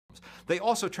films. They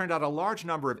also turned out a large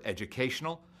number of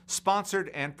educational, sponsored,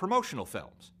 and promotional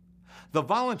films. The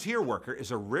Volunteer Worker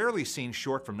is a rarely seen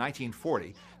short from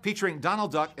 1940 featuring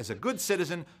Donald Duck as a good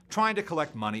citizen trying to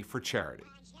collect money for charity.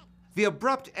 The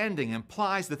abrupt ending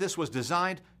implies that this was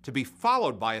designed to be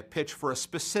followed by a pitch for a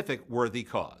specific worthy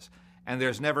cause, and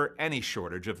there's never any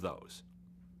shortage of those.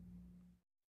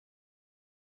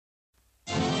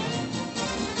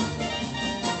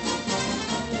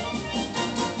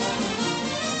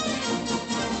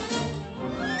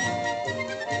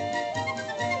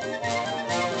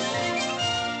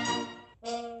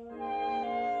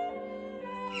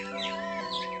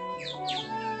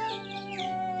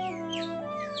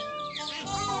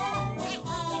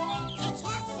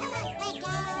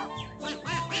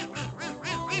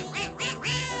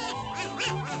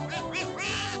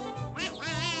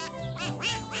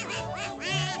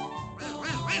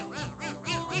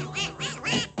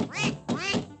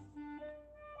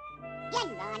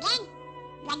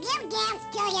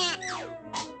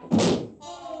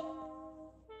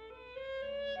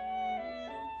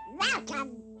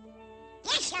 Welcome.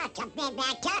 This ought to be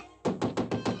better.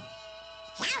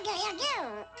 How do you do?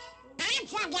 I'm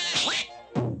from the...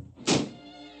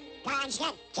 God,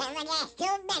 that killing is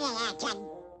too many of them.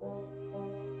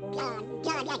 God,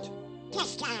 darn it.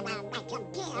 This time I'll make them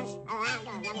give or out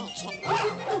of the mission.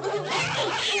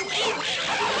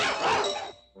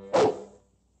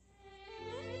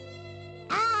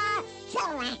 Oh,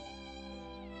 sorry.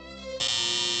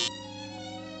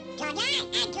 Tonight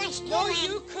I just... No,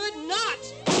 you could not!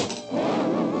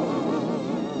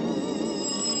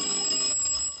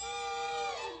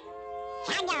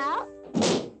 Hello?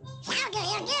 How do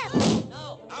you do? No!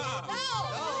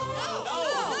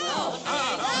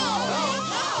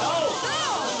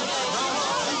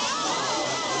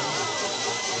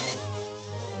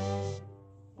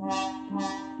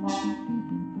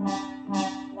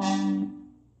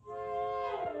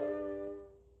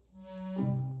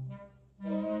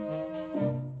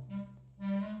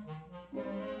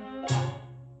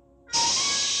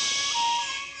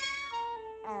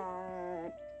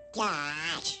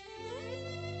 Gosh.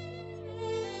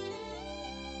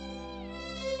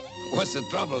 What's the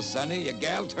trouble, Sonny? Your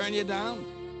gal turn you down?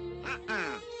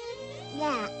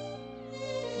 Yeah.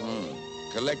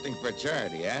 Collecting for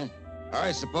charity, huh?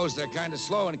 I suppose they're kind of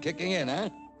slow in kicking in, huh?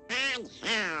 And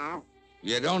how?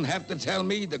 You don't have to tell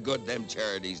me the good them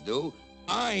charities do.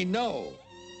 I know.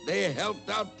 They helped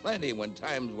out plenty when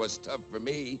times was tough for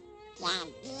me.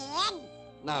 Champion?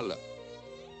 Now, look.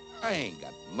 I ain't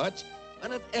got much,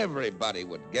 but if everybody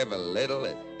would give a little,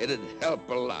 it'd help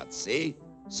a lot, see?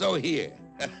 So here.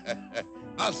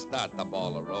 I'll start the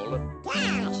ball a-rolling.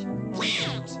 Gosh!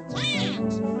 Thanks!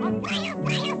 Oh, boy, oh,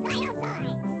 boy, oh, boy, oh,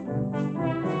 boy.